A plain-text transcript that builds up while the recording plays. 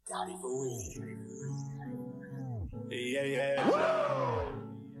Yeah.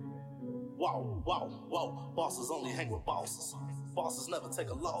 Whoa. Bosses only hang with bosses. Bosses never take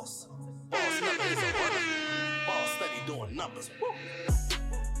a loss. Boss never is a runner. Boss steady doing numbers. Woo.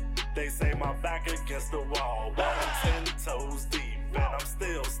 They say my back against the wall, but I'm 10 toes deep, and I'm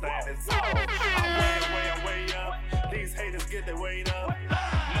still standing tall. I'm way up. These haters get their weight up.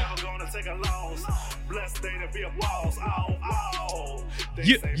 Never gonna take a loss. Blessed day to be a boss. Oh.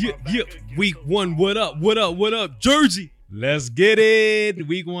 Yeah. Week 1, what up, Jersey? Let's get it.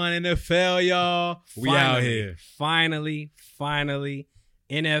 Week 1 NFL, y'all. We out here. Finally,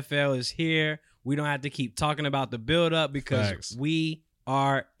 NFL is here. We don't have to keep talking about the build-up because Facts. we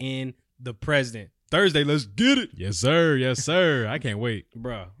are in the present. Thursday, let's get it. Yes, sir. I can't wait.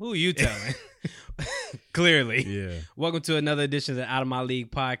 Bruh, who are you telling? Clearly. Yeah. Welcome to another edition of the Out of My League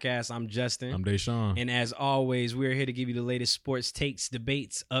podcast. I'm Justin. I'm Deshaun. And as always, we're here to give you the latest sports takes,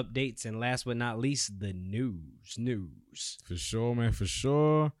 debates, updates, and last but not least, the news. For sure, man. For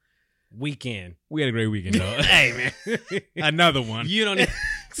sure. Weekend. We had a great weekend, though. Hey, man. Another one. You don't need...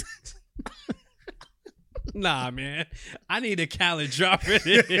 Nah, man. I need a calendar drop for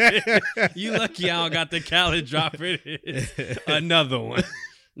this. You lucky I don't got the calendar drop for this. Another one.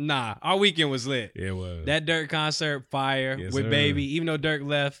 Nah, our weekend was lit. Yeah, it was. That Dirk concert, fire, Yes, with sir. Baby. Even though Dirk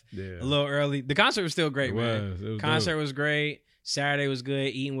left a little early. The concert was still great, It man. was. It was Concert dope. was great. Saturday was good.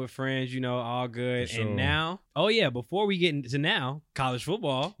 Eating with friends, all good. For sure. And now, before we get into now, college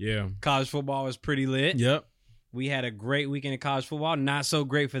football. Yeah. College football was pretty lit. Yep. We had a great weekend of college football. Not so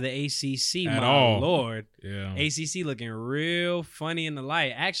great for the ACC, At my all. Lord. Yeah. ACC looking real funny in the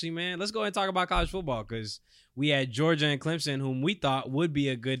light. Actually, man, let's go ahead and talk about college football because we had Georgia and Clemson, whom we thought would be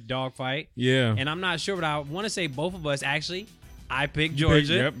a good dogfight. Yeah. And I'm not sure, but I want to say both of us, actually, I picked You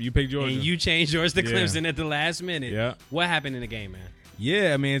Georgia. you picked Georgia. And you changed yours to Yeah. Clemson at the last minute. Yeah. What happened in the game, man?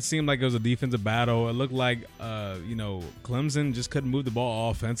 Yeah, I mean, it seemed like it was a defensive battle. It looked like, Clemson just couldn't move the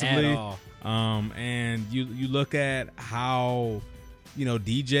ball offensively. At all. And you look at how,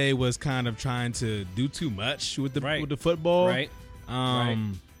 DJ was kind of trying to do too much with the football. Right.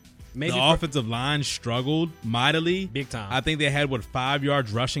 Maybe The offensive line struggled mightily. big time. I think they had 5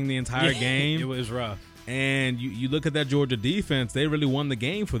 yards rushing the entire game. It was rough. And you look at that Georgia defense, they really won the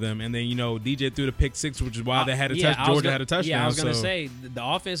game for them. And then, DJ threw the pick six, which is why they had a touchdown. Georgia had a touchdown. Yeah, I was going to so- say, the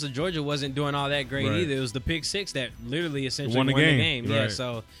offense of Georgia wasn't doing all that great Right. either. It was the pick six that literally essentially Won the game. Yeah, Right.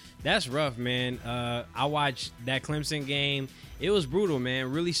 so that's rough, man. I watched that Clemson game. It was brutal,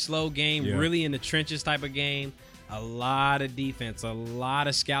 man. Really slow game, Yeah. really in the trenches type of game. A lot of defense, a lot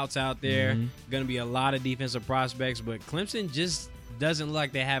of scouts out there. Mm-hmm. Going to be a lot of defensive prospects, but Clemson just doesn't look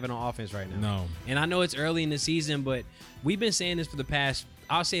like they have it on offense right now. No. And I know it's early in the season, but we've been saying this for the past,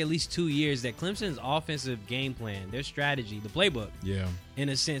 I'll say at least 2 years, that Clemson's offensive game plan, their strategy, the playbook, Yeah. in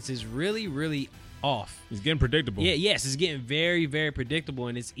a sense, is really, really off. It's getting predictable. Yes, it's getting very, very predictable,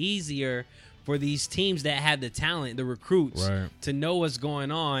 and it's easier for these teams that have the talent, the recruits, Right. to know what's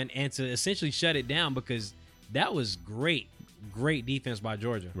going on and to essentially shut it down because that was great defense by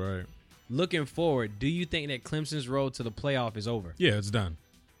Georgia. Right. Looking forward, do you think that Clemson's road to the playoff is over? Yeah, it's done.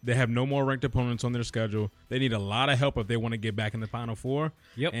 They have no more ranked opponents on their schedule. They need a lot of help if they want to get back in the Final Four.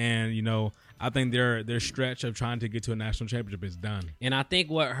 Yep. And, I think their stretch of trying to get to a national championship is done. And I think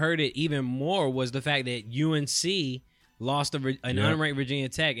what hurt it even more was the fact that UNC lost an unranked Virginia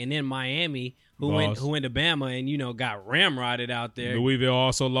Tech, and then Miami, who went to Bama and got ramrodded out there. Louisville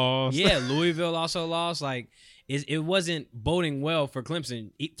also lost. Yeah, Louisville also lost. Like it wasn't boding well for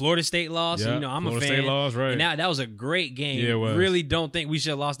Clemson. Florida State lost. Yeah, I'm Florida a fan. State lost, right. And that was a great game. Yeah, it was. Really don't think we should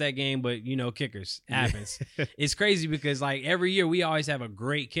have lost that game, but kickers happens. It's crazy because like every year we always have a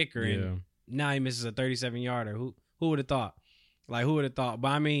great kicker, Yeah. and now he misses a 37-yarder. Who would have thought? Like who would have thought? But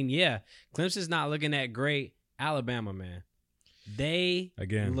I mean, yeah, Clemson's not looking that great. Alabama, man, they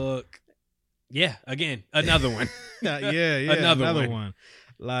Again. look. Yeah, again, another one. Another one.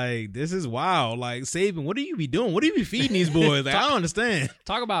 Like, this is wild. Like, Saban, what do you be doing? What do you be feeding these boys? Like, I don't understand.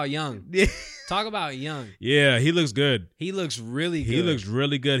 Talk about young. Yeah. Talk about young. Yeah, he looks good. He looks really good. He looks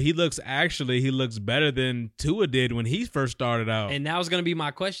really good. He looks better than Tua did when he first started out. And that was going to be my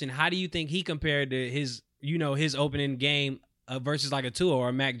question. How do you think he compared to his opening game versus like a Tua or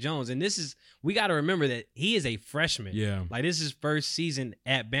a Mac Jones? And we got to remember that he is a freshman. Yeah. Like this is his first season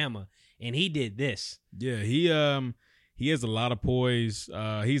at Bama, and he did this. Yeah, he has a lot of poise.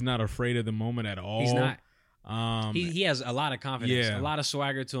 He's not afraid of the moment at all. He's not. He has a lot of confidence, Yeah. a lot of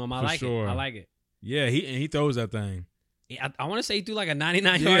swagger to him. I For like sure. it. I like it. Yeah, he throws that thing. I want to say he threw like a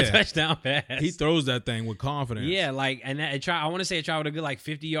 99-yard Yeah. touchdown pass. He throws that thing with confidence. Yeah, like, and I want to say it traveled a good like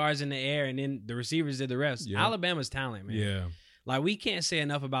 50 yards in the air, and then the receivers did the rest. Yeah. Alabama's talent, man. Yeah. Like, we can't say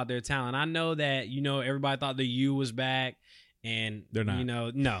enough about their talent. I know that, everybody thought the U was back, and they're not.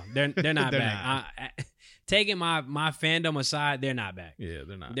 No, they're not back. Taking my fandom aside, they're not back. Yeah,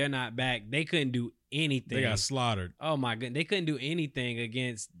 they're not. They're not back. They couldn't do anything. They got slaughtered. Oh my goodness, they couldn't do anything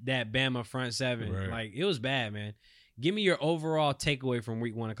against that Bama front seven. Right. Like, it was bad, man. Give me your overall takeaway from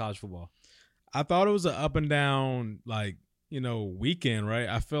week 1 of college football. I thought it was an up and down, weekend, right?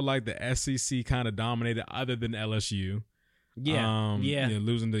 I feel like the SEC kind of dominated, other than LSU. Yeah,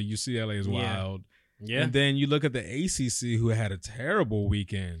 losing to UCLA is wild. Yeah. And then you look at the ACC, who had a terrible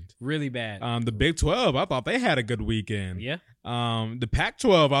weekend. Really bad. The Big 12, I thought they had a good weekend. Yeah. The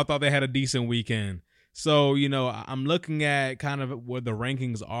Pac-12, I thought they had a decent weekend. So, I'm looking at kind of where the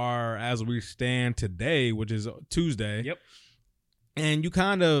rankings are as we stand today, which is Tuesday. Yep. And you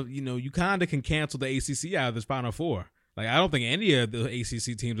kind of can cancel the ACC out of this Final Four. Like, I don't think any of the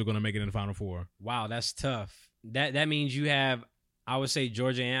ACC teams are going to make it in the Final Four. Wow, that's tough. That means you have, I would say,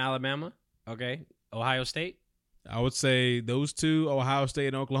 Georgia and Alabama. Okay. Ohio State. I would say those two, Ohio State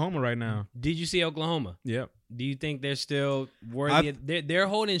and Oklahoma right now. Did you see Oklahoma? Yep. Do you think they're still worthy? They're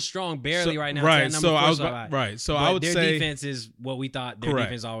holding strong barely right now. Right. So I would say their defense is what we thought their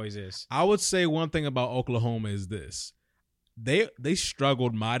defense always is. I would say one thing about Oklahoma is this. They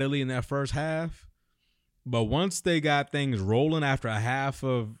struggled mightily in that first half, but once they got things rolling after a half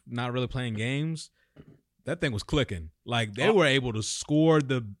of not really playing games, that thing was clicking. Like, they were able to score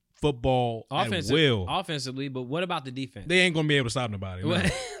the football at will offensively, but what about the defense? They ain't gonna be able to stop nobody. No.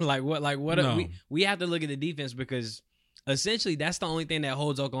 No. We have to look at the defense, because essentially that's the only thing that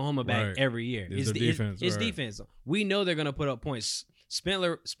holds Oklahoma back every year. It's the defense. It's defense. We know they're gonna put up points.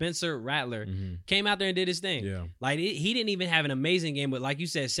 Spencer Rattler came out there and did his thing. Yeah. Like, he didn't even have an amazing game, but like you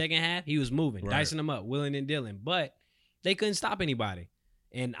said, second half he was moving, dicing them up, willing and dealing, but they couldn't stop anybody.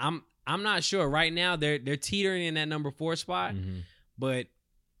 And I'm not sure right now. They're teetering in that number 4 spot, but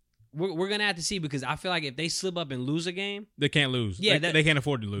we're gonna have to see, because I feel like if they slip up and lose a game, they can't lose. Yeah, they can't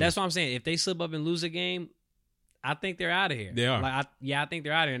afford to lose. That's what I'm saying. If they slip up and lose a game, I think they're out of here. They are. I think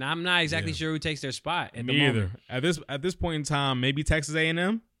they're out of here, and I'm not exactly sure who takes their spot at the moment. Either. At this point in time, maybe Texas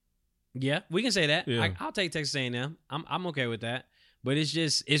A&M. Yeah, we can say that. Yeah. I'll take Texas A&M. I'm okay with that. But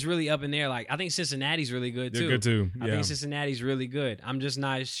it's really up in there. Like, I think Cincinnati's really good too. They're good too. Yeah. I think Cincinnati's really good. I'm just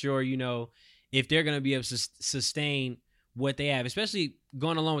not sure, if they're gonna be able to sustain what they have, especially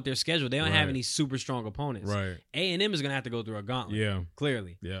going along with their schedule. They don't have any super strong opponents. Right. A&M is gonna have to go through a gauntlet. Yeah.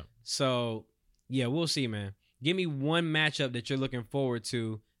 Clearly. Yeah. So, yeah, we'll see, man. Give me one matchup that you're looking forward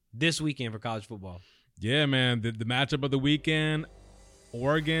to this weekend for college football. Yeah, man. The matchup of the weekend,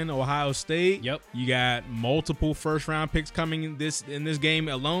 Oregon, Ohio State. Yep. You got multiple first-round picks coming in this game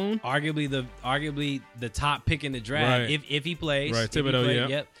alone. Arguably the top pick in the draft, right. if he plays. Right, Thibodeau,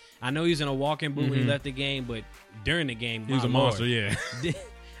 yep. I know he was in a walking boot when he left the game, but during the game, he was a monster, yeah.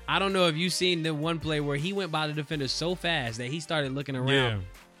 I don't know if you've seen the one play where he went by the defender so fast that he started looking around,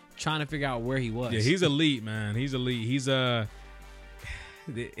 trying to figure out where he was. Yeah, he's elite, man. He's elite. He's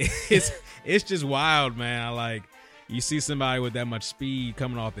it's just wild, man. Like, you see somebody with that much speed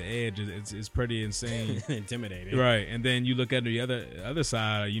coming off the edge, it's pretty insane, intimidating, right? And then you look at the other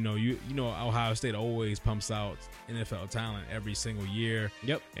side. You know, Ohio State always pumps out NFL talent every single year.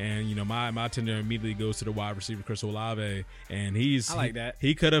 Yep. And my attention immediately goes to the wide receiver Chris Olave, and I like that.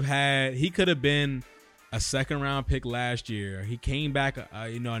 He could have been a second-round pick last year. He came back,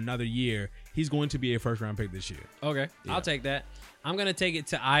 another year. He's going to be a first-round pick this year. Okay, yeah. I'll take that. I'm gonna take it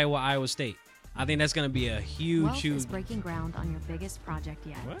to Iowa State. I think that's going to be a huge, Wealth is breaking ground on your biggest project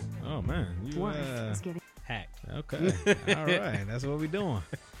yet. What? Oh, man. Worth is giving. Hack. Okay. All right. That's what we're doing.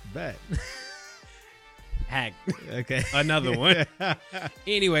 Bet. Hack. Okay. Another one.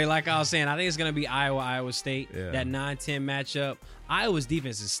 Anyway, like I was saying, I think it's going to be Iowa State. Yeah. That 9-10 matchup. Iowa's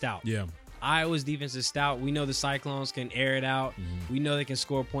defense is stout. Yeah. Iowa's defense is stout. We know the Cyclones can air it out. We know they can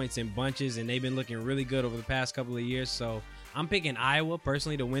score points in bunches, and they've been looking really good over the past couple of years. So I'm picking Iowa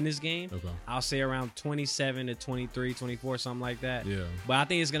personally to win this game. Okay. I'll say around 27-23, 24, something like that. Yeah. But I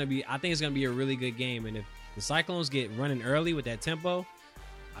think it's gonna be a really good game. And if the Cyclones get running early with that tempo,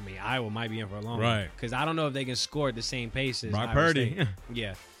 I mean, Iowa might be in for a long right. Because I don't know if they can score at the same pace as Brock Iowa Purdy. State.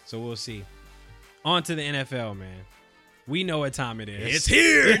 Yeah. So we'll see. On to the NFL, man. We know what time it is. It's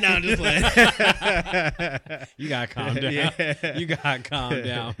here. No, I'm just playing. You got to calm down. Yeah. You got to calm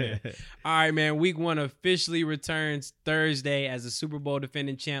down, man. All right, man. Week 1 officially returns Thursday as the Super Bowl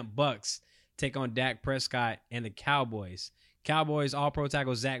defending champ Bucks take on Dak Prescott and the Cowboys. Cowboys all-pro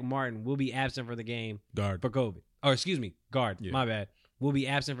tackle Zach Martin will be absent for the game Guard. for COVID. Or excuse me, guard. Yeah. My bad. Will be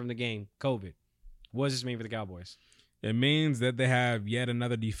absent from the game, COVID. What does this mean for the Cowboys? It means that they have yet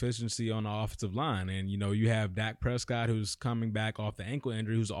another deficiency on the offensive line. And, you have Dak Prescott, who's coming back off the ankle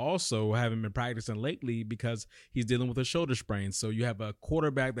injury, who's also haven't been practicing lately because he's dealing with a shoulder sprain. So you have a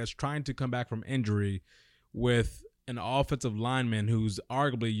quarterback that's trying to come back from injury with an offensive lineman who's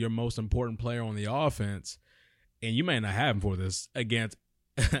arguably your most important player on the offense. And you may not have him for this against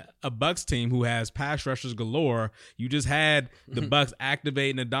a Bucs team who has pass rushers galore. You just had the Bucs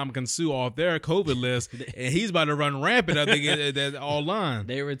activating Ndamukong Suh off their COVID list, and he's about to run rampant. I think at all line.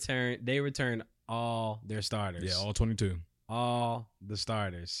 They returned all their starters. Yeah, all 22. All the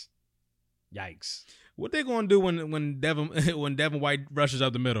starters. Yikes! What they gonna do when Devin White rushes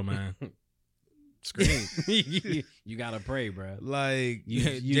up the middle, man? Scream. You gotta pray, bro. Like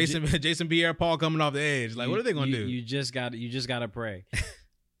Jason Pierre-Paul coming off the edge. Like, what are they gonna do? You just gotta pray.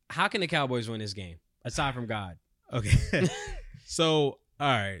 How can the Cowboys win this game aside from God? Okay. So, all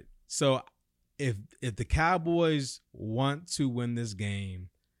right. So, if the Cowboys want to win this game,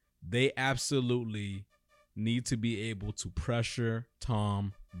 they absolutely need to be able to pressure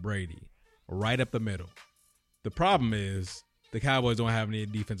Tom Brady right up the middle. The problem is the Cowboys don't have any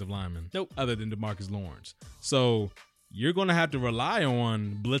defensive linemen other than DeMarcus Lawrence. So, you're going to have to rely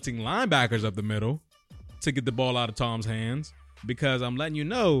on blitzing linebackers up the middle to get the ball out of Tom's hands. Because I'm letting you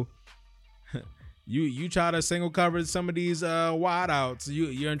know, you try to single cover some of these wideouts,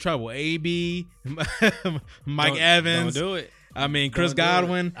 you're in trouble. AB, Mike Evans, don't do it. I mean, Chris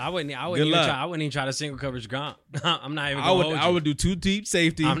Godwin. I wouldn't even try to single coverage Gronk. I'm not even. I would do 2 deep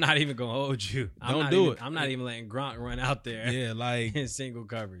safety. I'm not even gonna hold you. Don't do it. I'm not even letting Gronk run out there. Yeah, like in single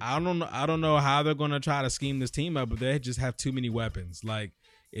coverage. I don't know how they're gonna try to scheme this team up, but they just have too many weapons. Like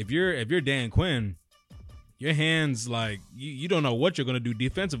if you're Dan Quinn, your hands, like, you don't know what you're going to do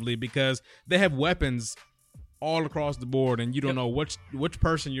defensively because they have weapons all across the board, and you don't know which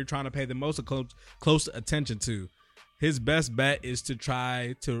person you're trying to pay the most close attention to. His best bet is to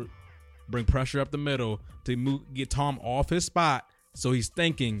try to bring pressure up the middle to get Tom off his spot so he's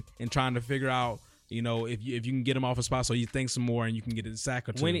thinking and trying to figure out, if you can get him off a spot so he thinks some more and you can get a sack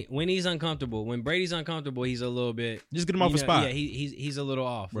or two. When he's uncomfortable, when Brady's uncomfortable, he's a little bit. Just get him off his spot. Yeah, he's a little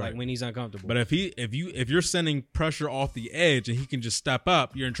off. Right. Like when he's uncomfortable. But if you're sending pressure off the edge and he can just step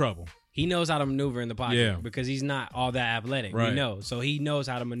up, you're in trouble. He knows how to maneuver in the pocket because he's not all that athletic. Right. We know, so he knows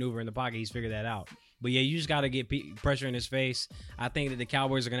how to maneuver in the pocket. He's figured that out. But yeah, you just got to get pressure in his face. I think that the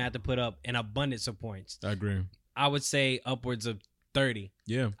Cowboys are going to have to put up an abundance of points. I agree. I would say upwards of 30.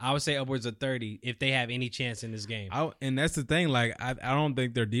 Yeah. I would say upwards of 30 if they have any chance in this game. And that's the thing. Like, I don't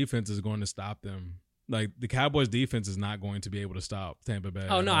think their defense is going to stop them. Like, the Cowboys' defense is not going to be able to stop Tampa Bay.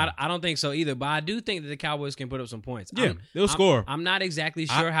 Oh, no, I don't think so either. But I do think that the Cowboys can put up some points. Yeah, they'll score. I'm not exactly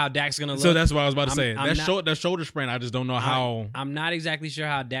sure how Dak's going to look. So that's what I was about to say. That shoulder sprain, I just don't know how. I'm not exactly sure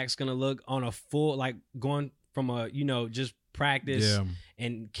how Dak's going to look on a full, like, going from a, just practice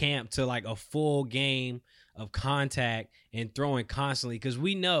and camp to, like, a full game of contact and throwing constantly. Because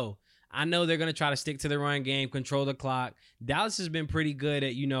I know they're going to try to stick to the run game, control the clock. Dallas has been pretty good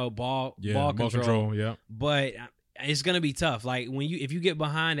at, ball control. Yeah. But it's going to be tough. Like if you get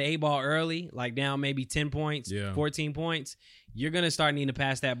behind the 8-ball early, like down maybe 10 points, 14 points, you're going to start needing to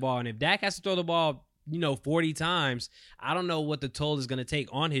pass that ball. And if Dak has to throw the ball, 40 times, I don't know what the toll is going to take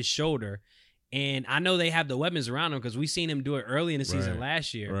on his shoulder. And I know they have the weapons around him because we've seen him do it early in the season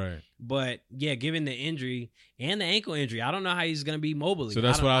last year. Right. But, yeah, given the injury and the ankle injury, I don't know how he's going to be mobily. So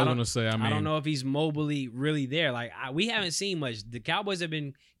that's what I was going to say. I don't know if he's mobily really there. Like, we haven't seen much. The Cowboys have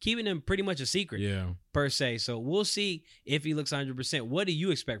been keeping him pretty much a secret, per se. So we'll see if he looks 100%. What do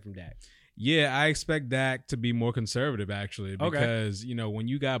you expect from Dak? Yeah, I expect Dak to be more conservative, actually, because, when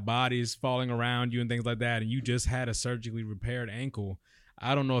you got bodies falling around you and things like that, and you just had a surgically repaired ankle,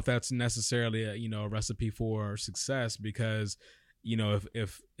 I don't know if that's necessarily a recipe for success because,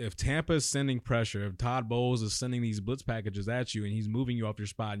 if Tampa's sending pressure, if Todd Bowles is sending these blitz packages at you and he's moving you off your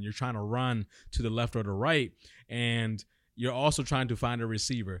spot and you're trying to run to the left or the right and you're also trying to find a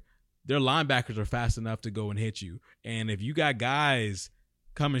receiver, their linebackers are fast enough to go and hit you. And if you got guys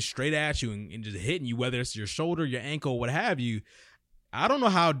coming straight at you and just hitting you, whether it's your shoulder, your ankle, what have you, I don't know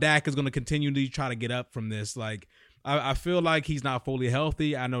how Dak is going to continue to try to get up from this. Like, I feel like he's not fully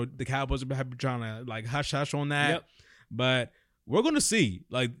healthy. I know the Cowboys have been trying to like hush on that, but we're going to see.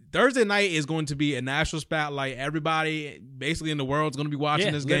 Like Thursday night is going to be a national spotlight. Everybody basically in the world is going to be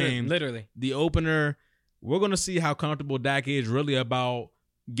watching this game. Literally. The opener, we're going to see how comfortable Dak is really about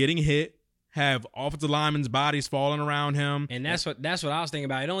getting hit, have offensive linemen's bodies falling around him. And that's what I was thinking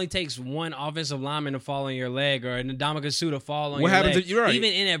about. It only takes one offensive lineman to fall on your leg or an Ndamukong Suh to fall on your leg. What happens if you're right?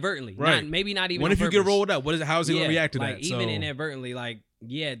 Even inadvertently. Right. Maybe not even What on if you purpose. get rolled up? How is he going to react to like that? Even inadvertently, like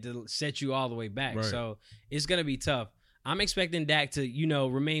to set you all the way back. Right. So it's gonna be tough. I'm expecting Dak to,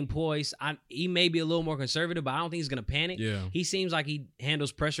 remain poised. He may be a little more conservative, but I don't think he's gonna panic. Yeah. He seems like he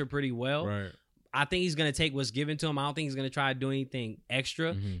handles pressure pretty well. Right. I think he's going to take what's given to him. I don't think he's going to try to do anything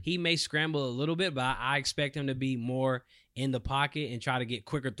extra. Mm-hmm. He may scramble a little bit, but I expect him to be more in the pocket and try to get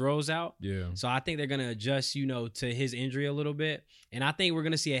quicker throws out. Yeah. So I think they're going to adjust, to his injury a little bit. And I think we're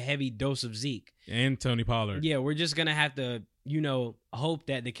going to see a heavy dose of Zeke. And Tony Pollard. Yeah, we're just going to have to, hope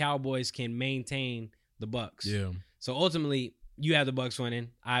that the Cowboys can maintain the Bucs. Yeah. So ultimately, you have the Bucs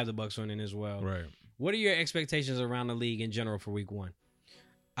winning. I have the Bucs winning as well. Right. What are your expectations around the league in general for week 1?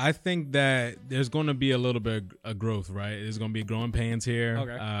 I think that there's going to be a little bit of growth, right? There's going to be growing pains here.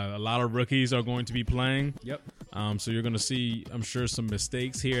 Okay. A lot of rookies are going to be playing. Yep. So you're going to see, I'm sure, some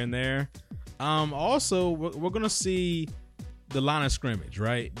mistakes here and there. Also, we're going to see the line of scrimmage,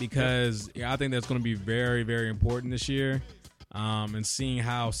 right? Because I think that's going to be very, very important this year. And seeing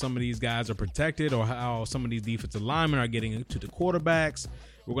how some of these guys are protected or how some of these defensive linemen are getting to the quarterbacks.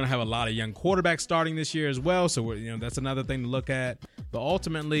 We're going to have a lot of young quarterbacks starting this year as well. So, that's another thing to look at. But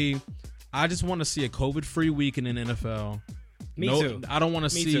ultimately, I just want to see a COVID-free week in the NFL. Me too. I don't want to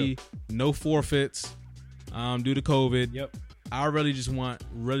see no forfeits due to COVID. Yep. I really just want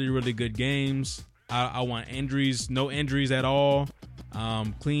really, really good games. I want injuries, no injuries at all.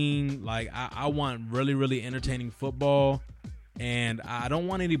 Clean. I want really, really entertaining football. And I don't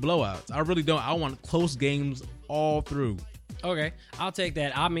want any blowouts. I really don't. I want close games all through. Okay, I'll take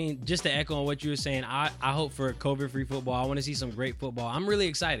that. I mean, just to echo on what you were saying, I hope for COVID-free football. I want to see some great football. I'm really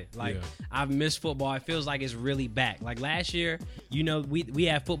excited. I've missed football. It feels like it's really back. Like last year, we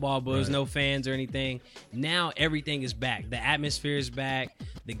had football, but there was no fans or anything. Now everything is back. The atmosphere is back.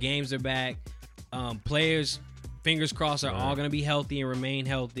 The games are back. Players, fingers crossed, are all going to be healthy and remain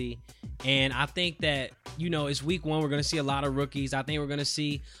healthy. And I think that, it's week 1. We're going to see a lot of rookies. I think we're going to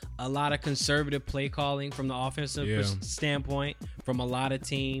see a lot of conservative play calling from the offensive standpoint from a lot of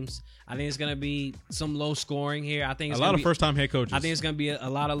teams. I think it's going to be some low scoring here. I think it's a lot of first-time head coaches. I think it's going to be a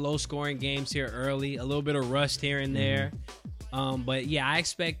lot of low scoring games here early, a little bit of rust here and there. But yeah, I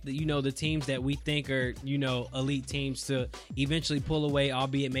expect that, the teams that we think are, elite teams to eventually pull away,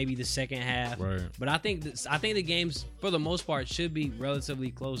 albeit maybe the second half. Right. But I think the games, for the most part, should be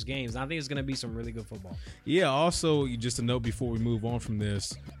relatively close games. I think it's going to be some really good football. Yeah, also, just a note before we move on from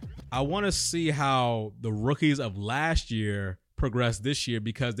this, I want to see how the rookies of last year progress this year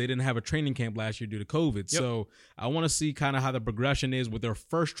because they didn't have a training camp last year due to COVID. Yep. So I want to see kind of how the progression is with their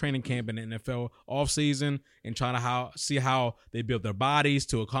first training camp in the NFL offseason and trying to see how they built their bodies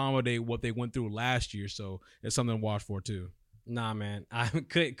to accommodate what they went through last year. So it's something to watch for too. Nah, man, I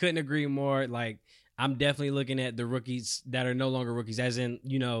couldn't agree more. I'm definitely looking at the rookies that are no longer rookies, as in,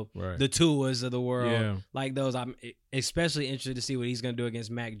 the Tuas of the world. Yeah. Like those, I'm especially interested to see what he's going to do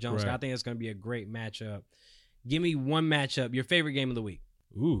against Mac Jones. Right. I think it's going to be a great matchup. Give me one matchup, your favorite game of the week.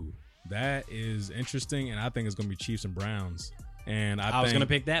 Ooh, that is interesting, and I think it's going to be Chiefs and Browns. And I was going to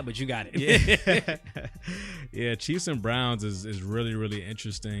pick that, but you got it. Yeah, Chiefs and Browns is really, really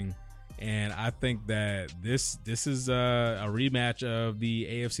interesting. And I think that this is a rematch of the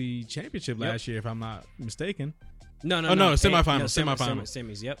AFC Championship last year, if I'm not mistaken. No, semifinals.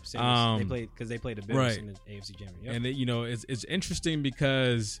 Semis, yep. Semis. They played the Bills in the AFC Championship. Yep. And it's interesting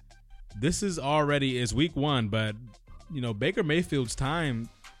because this is week 1, but Baker Mayfield's time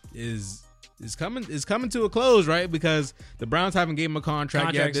is coming to a close, right? Because the Browns haven't given him a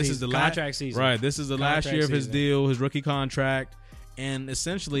contract yet. This is the contract season. Right. This is the last year of his deal, his rookie contract, and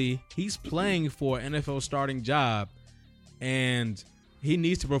essentially he's playing for an NFL starting job, and he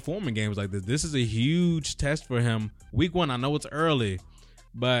needs to perform in games like this. This is a huge test for him. Week 1, I know it's early,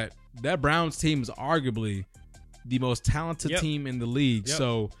 but that Browns team is arguably the most talented team in the league. Yep.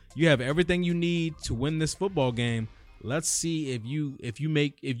 So you have everything you need to win this football game. Let's see if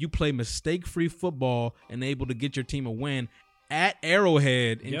you play mistake-free football and able to get your team a win at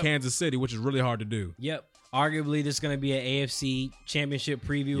Arrowhead in Kansas City, which is really hard to do. Yep. Arguably, this is going to be an AFC championship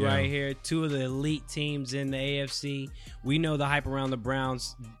preview right here. 2 of the elite teams in the AFC. We know the hype around the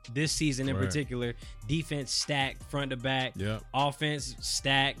Browns this season in particular. Defense stacked front to back. Yep. Offense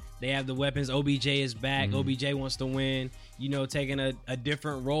stacked. They have the weapons. OBJ is back. Mm-hmm. OBJ wants to win. Taking a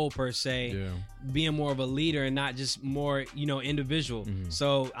different role per se. Being more of a leader and not just more, individual. Mm-hmm.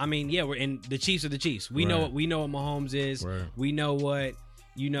 So, I mean, we're in the Chiefs are the Chiefs. We know what Mahomes is. Right. We know what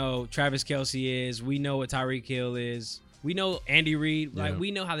Travis Kelce is. We know what Tyreek Hill is. We know Andy Reid.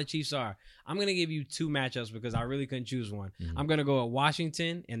 We know how the Chiefs are. I'm going to give you 2 matchups because I really couldn't choose one. Mm-hmm. I'm going to go at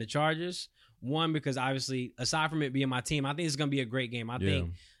Washington and the Chargers. One, because obviously, aside from it being my team, I think it's going to be a great game. I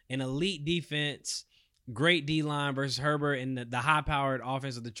think an elite defense Great D-line versus Herbert and the high-powered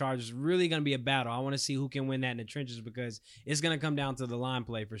offense of the Chargers. Really going to be a battle. I want to see who can win that in the trenches because it's going to come down to the line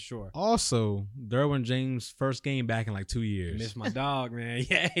play for sure. Also, Derwin James' first game back in like 2 years. Miss my dog, man.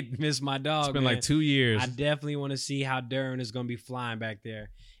 Yeah, miss my dog, It's been man. like 2 years. I definitely want to see how Derwin is going to be flying back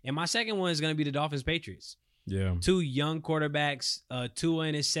there. And my second one is going to be the Dolphins-Patriots. Yeah. 2 young quarterbacks, Tua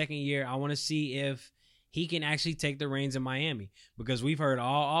in his second year. I want to see if he can actually take the reins in Miami because we've heard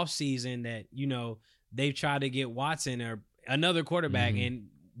all offseason that, they've tried to get Watson or another quarterback, and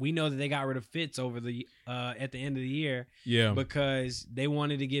we know that they got rid of Fitz over the at the end of the year because they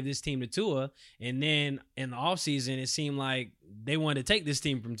wanted to give this team to Tua. And then in the offseason, it seemed like they wanted to take this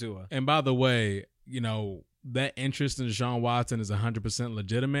team from Tua. And by the way, that interest in Deshaun Watson is 100%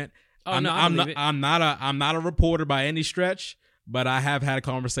 legitimate. Oh, I'm not a reporter by any stretch, but I have had a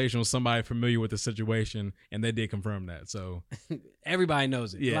conversation with somebody familiar with the situation, and they did confirm that. So everybody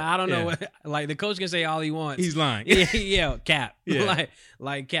knows it. Yeah, Like, I don't know what. Like the coach can say all he wants. he's lying. yeah, Cap. Yeah.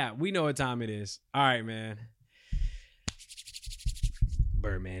 like Cap. We know what time it is. All right, man.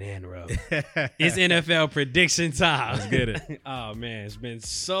 Birdman hand rub. It's NFL prediction time. Let's get it. Oh man, it's been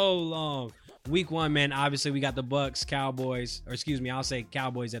so long. Week 1, man. Obviously, we got the Bucks, Cowboys, or excuse me, I'll say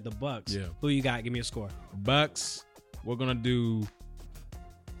Cowboys at the Bucks. Yeah. Who you got? Give me a score. Bucks, we're going to do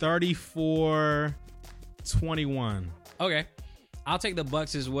 34-21. Okay, I'll take the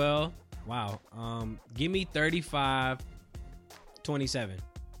Bucks as well. Wow. Give me 35-27.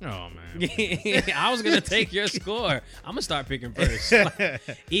 Oh, man. I was gonna take your score. I'm gonna start picking first.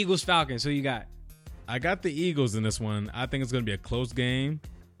 Eagles, Falcons. Who you got? I got the Eagles in this one. I think it's going to be a close game.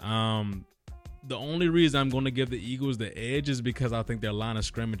 The only reason I'm going to give the Eagles the edge is because I think their line of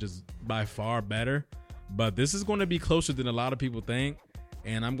scrimmage is by far better. But this is going to be closer than a lot of people think.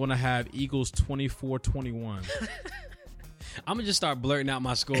 And I'm going to have Eagles 24-21. I'm going to just start blurting out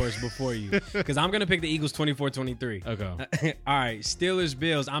my scores before you. Because I'm going to pick the Eagles 24-23. Okay. All right. Steelers,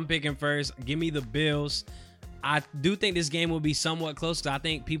 Bills. I'm picking first. Give me the Bills. I do think this game will be somewhat close because I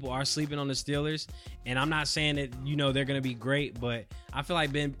think people are sleeping on the Steelers. And I'm not saying that, they're going to be great, but I feel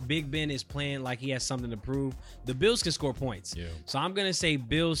like Big Ben is playing like he has something to prove. The Bills can score points. Yeah. So I'm going to say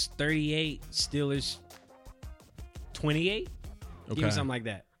Bills 38, Steelers 28. Give me something like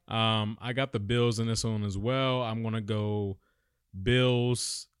that. I got the Bills in this one as well. I'm going to go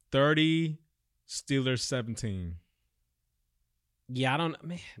Bills 30, Steelers 17. Yeah,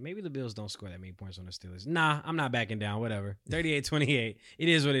 maybe the Bills don't score that many points on the Steelers. Nah, I'm not backing down. Whatever. 38-28. It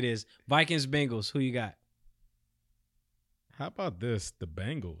is what it is. Vikings, Bengals. Who you got? How about this? The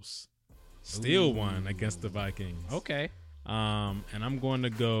Bengals still won against the Vikings. Okay. And I'm going to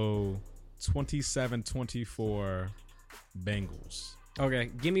go 27-24 Bengals.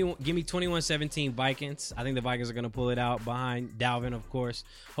 Okay. Give me 21-17 Vikings. I think the Vikings are going to pull it out behind Dalvin, of course.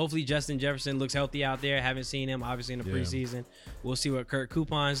 Hopefully Justin Jefferson looks healthy out there. Haven't seen him, obviously, in the preseason. We'll see what Kurt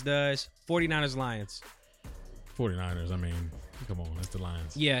Coupons does. 49ers, Lions. 49ers, I mean, come on, that's the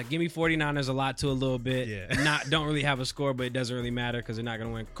Lions. Yeah, give me 49ers a lot to a little bit. Yeah. Don't really have a score, but it doesn't really matter because they're not going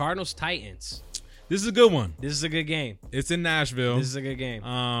to win. Cardinals, Titans. This is a good one. This is a good game. It's in Nashville. This is a good game.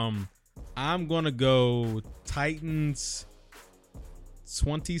 I'm going to go Titans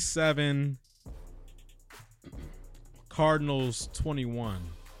 27, Cardinals 21.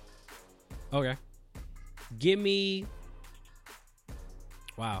 Okay. Give me.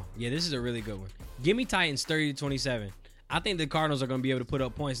 Wow. Yeah, this is a really good one. Give me Titans 30-27. I think the Cardinals are going to be able to put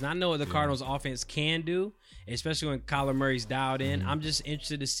up points. And I know what the Cardinals offense can do, especially when Kyler Murray's dialed in. I'm just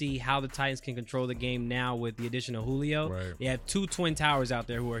interested to see how the Titans can control the game now with the addition of Julio. Right. They have 2 twin towers out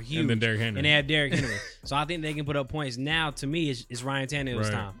there who are huge. And then Derrick Henry. And they have Derrick Henry. So I think they can put up points. Now, to me, it's Ryan Tannehill's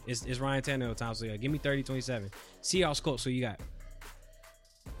Right. time. It's Ryan Tannehill's time. So, yeah, give me 30-27. Seahawks, Colts. So you got.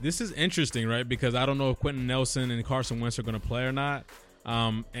 This is interesting, right? Because I don't know if Quentin Nelson and Carson Wentz are going to play or not.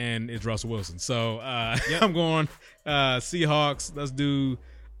 And it's Russell Wilson. So I'm going Seahawks. Let's do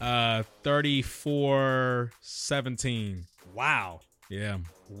 34-17. Wow. Yeah.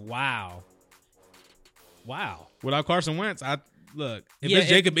 Wow. Without Carson Wentz, if Yeah, it's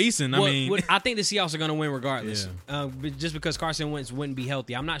Jacob Eason, I think the Seahawks are going to win regardless. But just because Carson Wentz wouldn't be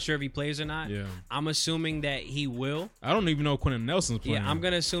healthy. I'm not sure if he plays or not. Yeah. I'm assuming that he will. I don't even know if Quentin Nelson's playing. Yeah, I'm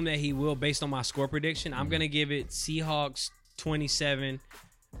going to assume that he will based on my score prediction. I'm going to give it Seahawks 27,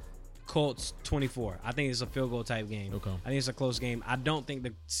 Colts 24. I think it's a field goal type game. Okay. I think it's a close game. I don't think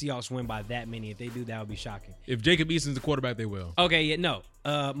the Seahawks win by that many. If they do, that would be shocking. If Jacob Eason's the quarterback, they will. Okay, yeah, no.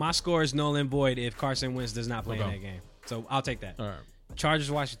 My score is null and void if Carson Wentz does not play in Okay. that game. So I'll take that. All right. Chargers,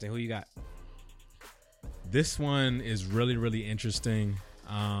 Washington. Who you got? This one is really, really interesting.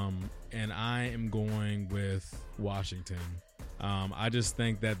 And I am going with Washington. I just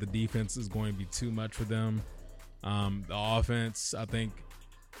think that the defense is going to be too much for them. The offense, I think,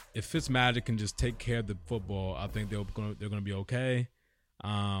 if Fitzmagic can just take care of the football, I think they're going to be okay.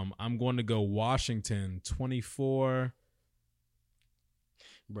 I'm going to go Washington 24.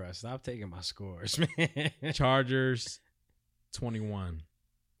 Bruh, stop taking my scores, man. Chargers 21.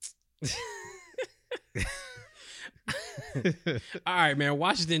 All right, man.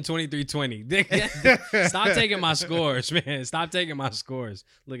 Washington 23-20. Stop taking my scores, man. Stop taking my scores.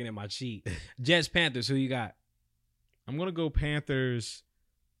 Looking at my sheet. Jets, Panthers, who you got? I'm going to go Panthers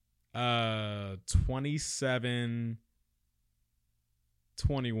 27-21.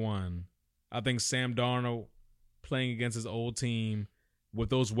 I think Sam Darnold playing against his old team with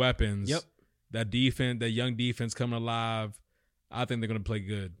those weapons. Yep. That young defense coming alive. I think they're going to play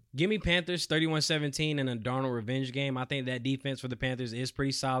good. Give me Panthers 31-17 in a Darnold revenge game. I think that defense for the Panthers is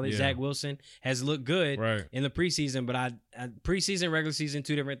pretty solid. Yeah. Zach Wilson has looked good in the preseason, but preseason, regular season,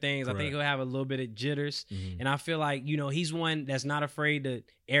 two different things. Correct. I think he'll have a little bit of jitters. Mhm. And I feel like, he's one that's not afraid to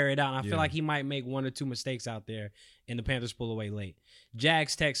air it out. And I feel like he might make one or two mistakes out there and the Panthers pull away late.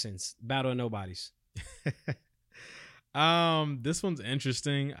 Jags, Texans, battle of nobodies. This one's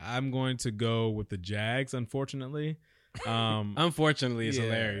interesting. I'm going to go with the Jags, unfortunately. Unfortunately, it's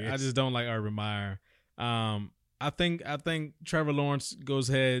hilarious. I just don't like Urban Meyer. I think Trevor Lawrence goes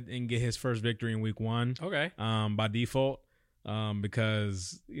ahead and get his first victory in week 1. Okay. By default.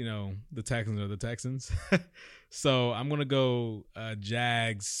 Because the Texans are the Texans. So I'm gonna go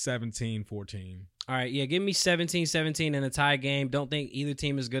Jags 17-14. All right, yeah, give me 17-17 in a tie game. Don't think either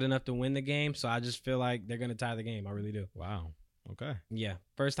team is good enough to win the game, so I just feel like they're gonna tie the game. I really do. Wow. Okay. Yeah,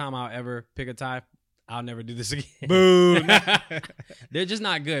 first time I'll ever pick a tie. I'll never do this again. Boo. They're just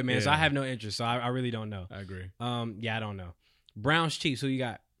not good, man. So Yeah. I have no interest. So I really don't know. I agree. Yeah, I don't know. Browns, Chiefs. Who you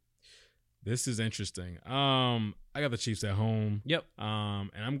got? This is interesting. I got the Chiefs at home. Yep. And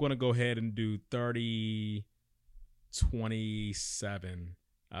I'm going to go ahead and do 30-27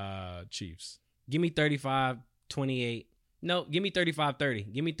 Chiefs. Give me 35-28. No, give me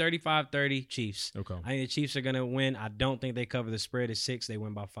 35-30. Give me 35-30 Chiefs. Okay. I think the Chiefs are going to win. I don't think they cover the spread at 6. They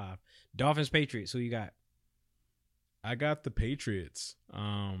win by 5. Dolphins, Patriots. Who you got? I got the Patriots.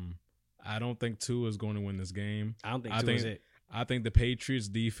 I don't think Tua is going to win this game. I don't think Tua is it. I think the Patriots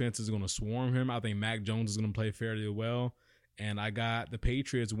defense is going to swarm him. I think Mac Jones is going to play fairly well. And I got the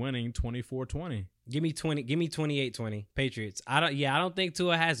Patriots winning 24-20. Give me 28-20 Patriots. I don't think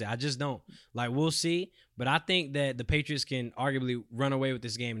Tua has it. I just don't. Like, we'll see, but I think that the Patriots can arguably run away with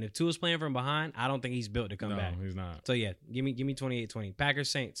this game. And if Tua's playing from behind, I don't think he's built to come back. No, he's not. So yeah, give me 28-20. Packers,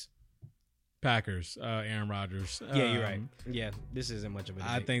 Saints. Packers, Aaron Rodgers. Yeah, you're right. Yeah, this isn't much of a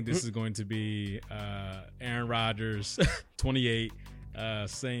debate. I think this is going to be Aaron Rodgers 28,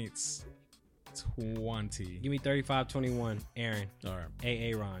 Saints 20. Give me 35-21 Aaron. All right.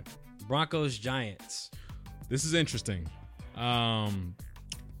 Aaron. Broncos, Giants. This is interesting. I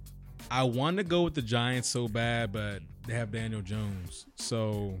want to go with the Giants so bad, but they have Daniel Jones.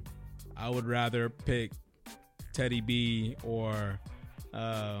 So I would rather pick Teddy B or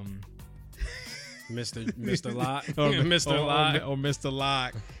Mr. Locke. or Mr. Locke. or Mr.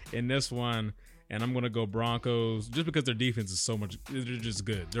 Locke in this one. And I'm going to go Broncos just because their defense is so much. They're just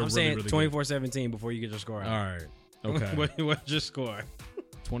good. They're I'm really, saying really 24-17 before you get your score good. out. All right. Okay. What's your score?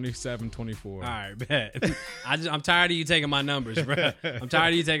 27-24. All right, bet. I'm tired of you taking my numbers, bro. I'm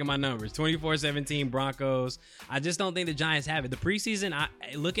tired of you taking my numbers. 24-17 Broncos. I just don't think the Giants have it. The preseason,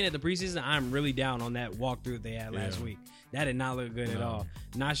 looking at the preseason, I'm really down on that walkthrough they had last week. That did not look good at all.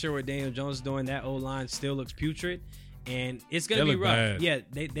 Not sure what Daniel Jones is doing. That O-line still looks putrid. And it's going to be rough. Bad. Yeah,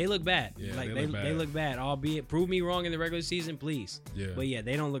 they look bad. Yeah, like they look bad. Albeit, prove me wrong in the regular season, please. Yeah. But yeah,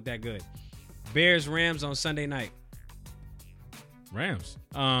 they don't look that good. Bears, Rams on Sunday night. Rams.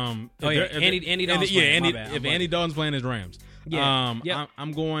 Andy Dalton's playing. My bad. If Andy Dalton's playing, it's Rams. Yeah. Yep.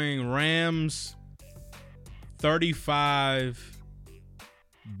 I'm going Rams 35,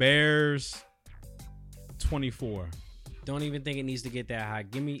 Bears 24. Don't even think it needs to get that high.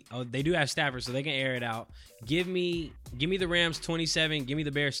 Give me. Oh, they do have Stafford, so they can air it out. Give me the Rams 27. Give me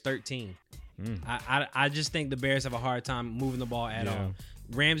the Bears 13. I just think the Bears have a hard time moving the ball at all.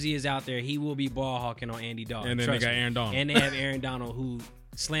 Ramsey is out there. He will be ball hawking on Andy Dalton. And then they got Aaron Donald. And they have Aaron Donald, who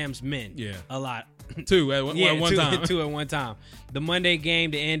slams men. A lot. Two at one time. Two at one time. The Monday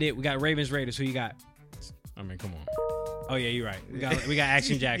game to end it. We got Ravens Raiders. Who you got? I mean, come on. Oh yeah, you're right. We got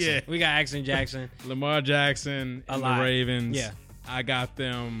Action Jackson. Yeah. We got Action Jackson. Lamar Jackson and the Ravens. Yeah. I got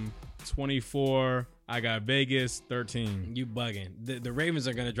them 24. I got Vegas 13. You bugging. The Ravens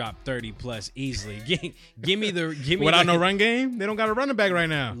are gonna drop 30 plus easily. Give me Without no run game, they don't got a running back right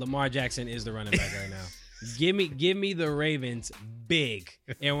now. Lamar Jackson is the running back right now. Give me the Ravens big.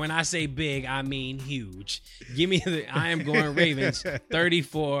 And when I say big, I mean huge. I am going Ravens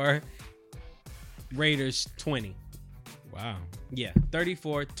 34, Raiders 20. Wow. Yeah,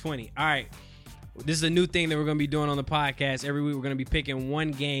 34-20. All right. This is a new thing that we're going to be doing on the podcast. Every week we're going to be picking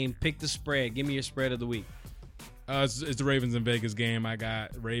one game. Pick the spread. Give me your spread of the week. It's the Ravens in Vegas game. I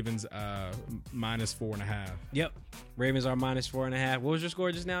got Ravens minus 4.5. Yep. Ravens are minus 4.5. What was your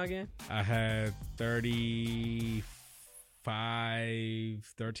score just now again? I had 35-13,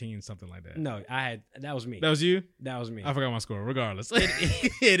 something like that. No, that was me. That was you? That was me. I forgot my score. Regardless, you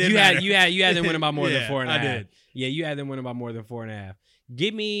had them winning by more than 4.5. I did. Yeah, you had them winning by more than 4.5.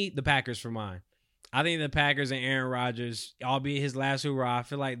 Give me the Packers for mine. I think the Packers and Aaron Rodgers, albeit his last hurrah, I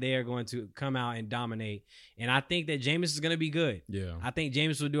feel like they are going to come out and dominate. And I think that Jameis is going to be good. Yeah. I think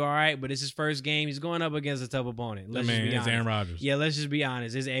Jameis will do all right, but it's his first game. He's going up against a tough opponent. Let's just be honest. It's Aaron Rodgers. Yeah, let's just be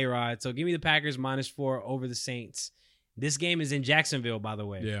honest. It's A-Rod. So give me the Packers minus 4 over the Saints. This game is in Jacksonville, by the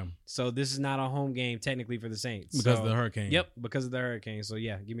way. Yeah. So this is not a home game technically for the Saints. Because of the hurricane. Yep, because of the hurricane. So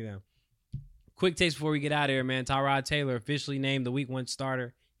yeah, give me them. Quick takes before we get out of here, man. Tyrod Taylor officially named the Week 1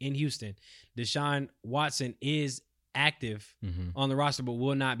 starter in Houston. Deshaun Watson is active on the roster, but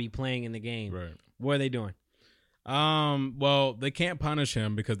will not be playing in the game. Right. What are they doing? Well, they can't punish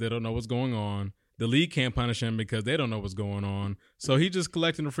him because they don't know what's going on. The league can't punish him because they don't know what's going on. So he's just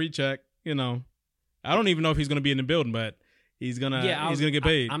collecting a free check. You know, I don't even know if he's going to be in the building, but he's gonna get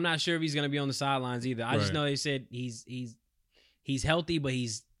paid. I'm not sure if he's going to be on the sidelines either. I just know they said he's healthy, but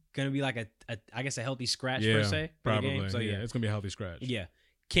he's going to be like I guess a healthy scratch per se. Probably. For the game. So yeah, it's going to be a healthy scratch. Yeah.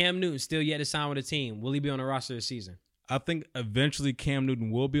 Cam Newton still yet to sign with a team. Will he be on the roster this season? I think eventually Cam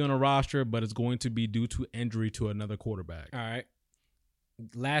Newton will be on a roster, but it's going to be due to injury to another quarterback. All right.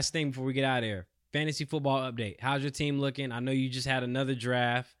 Last thing before we get out of here. Fantasy football update. How's your team looking? I know you just had another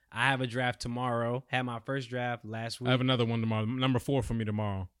draft. I have a draft tomorrow. Had my first draft last week. I have another one tomorrow. Number 4 for me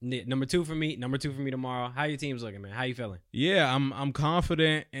tomorrow. Number 2 for me. Number 2 for me tomorrow. How your team's looking, man? How you feeling? Yeah, I'm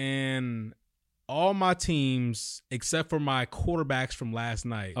confident in all my teams except for my quarterbacks from last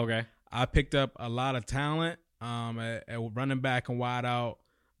night. Okay. I picked up a lot of talent at running back and wide out,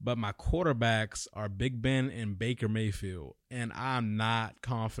 but my quarterbacks are Big Ben and Baker Mayfield, and I'm not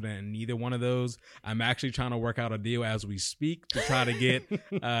confident in neither one of those. I'm actually trying to work out a deal as we speak to try to get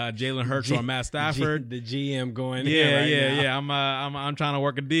Jalen Hurts or Matt Stafford. The GM going Yeah. I'm trying to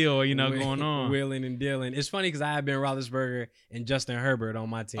work a deal, going on. Wheeling and dealing. It's funny because I have been Roethlisberger and Justin Herbert on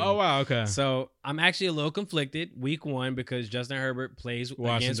my team. Oh, wow, okay. So I'm actually a little conflicted week 1 because Justin Herbert plays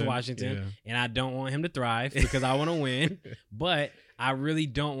against Washington, and I don't want him to thrive because I want to win. But I really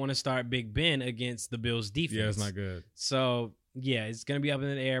don't want to start Big Ben against the Bills' defense. Yeah, it's not good. So, yeah, it's going to be up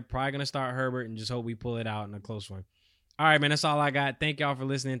in the air. Probably going to start Herbert and just hope we pull it out in a close one. All right, man, that's all I got. Thank y'all for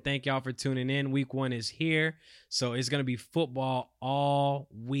listening. Thank y'all for tuning in. Week 1 is here. So it's going to be football all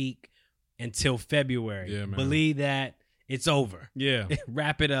week until February. Yeah, man. Believe that. It's over. Yeah.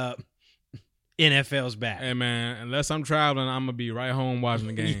 Wrap it up. NFL's back. Hey, man, unless I'm traveling, I'm going to be right home watching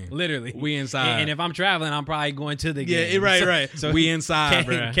the game. Literally. We inside. And if I'm traveling, I'm probably going to the game. Yeah, right. So we inside,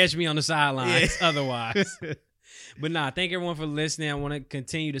 bro. Catch me on the sidelines otherwise. But thank everyone for listening. I want to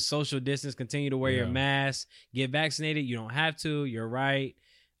continue to social distance, continue to wear your mask, get vaccinated. You don't have to. You're right.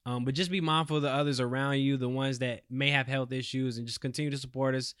 But just be mindful of the others around you, the ones that may have health issues, and just continue to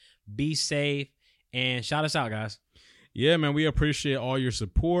support us. Be safe, and shout us out, guys. Yeah, man, we appreciate all your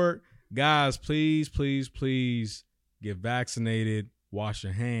support. Guys, please, please, please get vaccinated, wash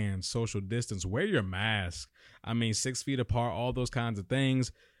your hands, social distance, wear your mask. 6 feet apart, all those kinds of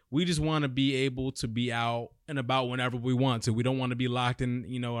things. We just want to be able to be out and about whenever we want to. We don't want to be locked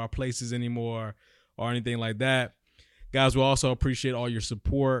in, our places anymore or anything like that. Guys, we also appreciate all your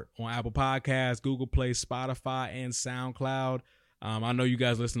support on Apple Podcasts, Google Play, Spotify, and SoundCloud. I know you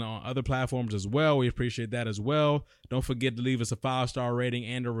guys listen on other platforms as well. We appreciate that as well. Don't forget to leave us a 5-star rating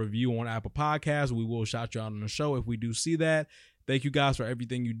and a review on Apple Podcasts. We will shout you out on the show if we do see that. Thank you guys for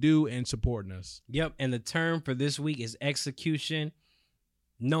everything you do and supporting us. Yep, and the term for this week is execution,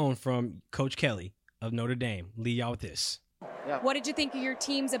 known from Coach Kelly of Notre Dame. Lead y'all with this. Yeah. What did you think of your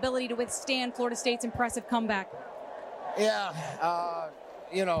team's ability to withstand Florida State's impressive comeback? Yeah,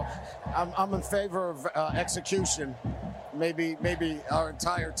 I'm in favor of execution. Maybe our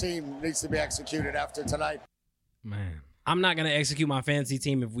entire team needs to be executed after tonight. Man, I'm not going to execute my fantasy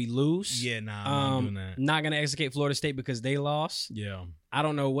team if we lose. Yeah, nah, I'm not doing that. Not going to execute Florida State because they lost. Yeah. I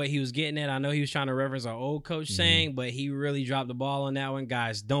don't know what he was getting at. I know he was trying to reference our old coach saying, but he really dropped the ball on that one.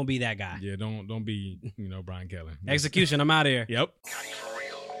 Guys, don't be that guy. Yeah, don't be, Brian Kelly. Execution, I'm out of here. Yep.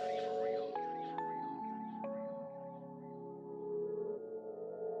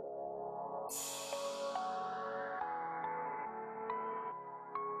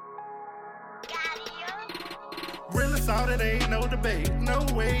 That's all, it ain't no debate. No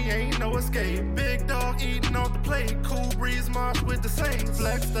way, ain't no escape. Big dog eating off the plate. Cool breeze march with the Saints.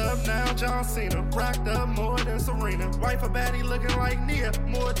 Flexed up now, John Cena. Racked up more than Serena. Wife a baddie looking like Nia.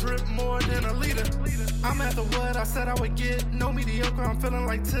 More drip, more than a leader. I'm after what I said I would get. No mediocre, I'm feeling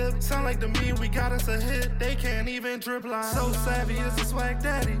like Tip. Sound like to me, we got us a hit. They can't even drip line. So savvy is a swag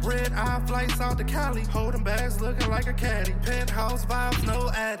daddy. Red eye flights out to Cali. Holding bags looking like a caddy. Penthouse vibes,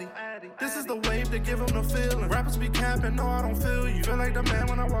 no addy. This is the wave to give them the feeling. Rappers be capping, no, I don't feel you. Feel like the man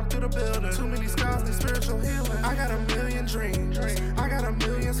when I walk through the building. Too many scars, need spiritual healing. I got a million dreams. I got a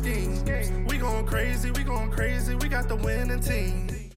million schemes. We going crazy, we got the winning team.